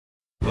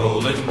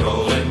Rollin',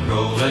 rollin',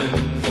 rollin',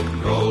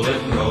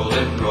 rollin',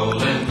 rollin',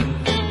 rollin',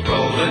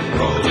 rollin',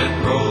 rollin',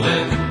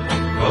 rollin',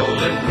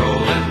 rollin',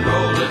 rollin',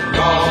 rollin',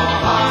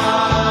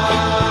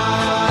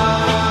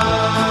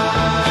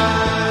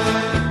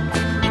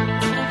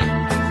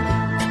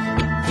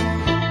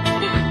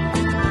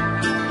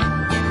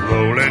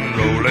 Rollin',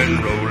 rollin',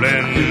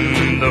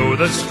 rollin', though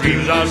the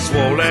streams are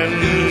swollen,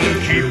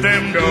 keep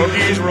them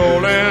doggies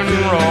rollin'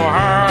 real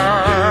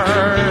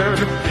hard.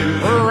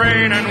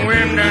 Rain and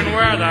wind and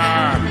weather,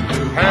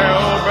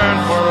 hell-bent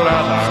for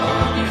leather,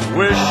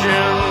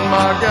 wishing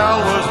my gal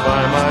was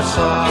by my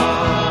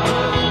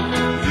side.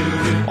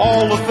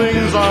 All the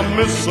things I'm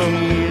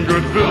missing,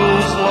 good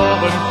victuals,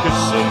 love and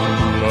kissing,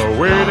 are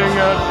waiting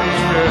at the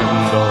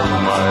end of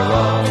my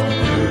ride.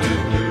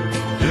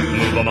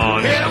 Move 'em on,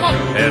 hit 'em up,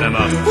 hit 'em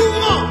up, move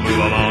 'em on, move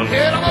 'em on,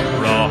 hit 'em up,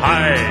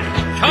 rawhide,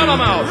 cut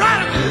 'em out,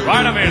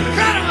 ride 'em in,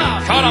 cut 'em out,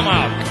 cut 'em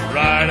out,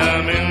 ride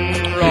 'em in,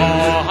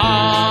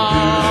 rawhide.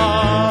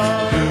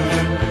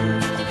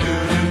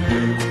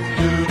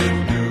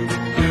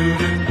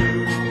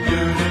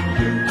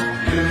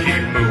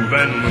 Keep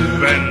moving,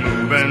 moving,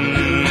 moving,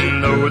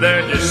 though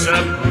they're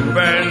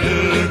disapproving,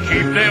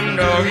 keep them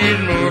doggies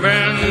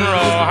moving,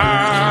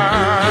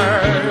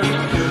 rawhide.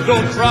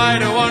 Don't try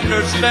to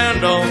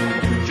understand them,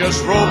 just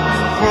rope,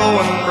 crow,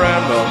 and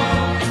brand them.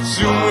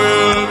 Soon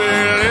we'll be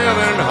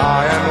living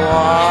high and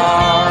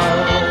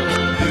wide.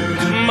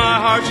 My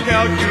heart's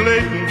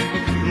calculating,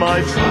 my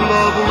true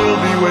love will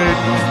be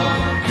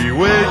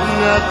waiting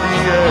at the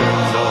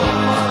end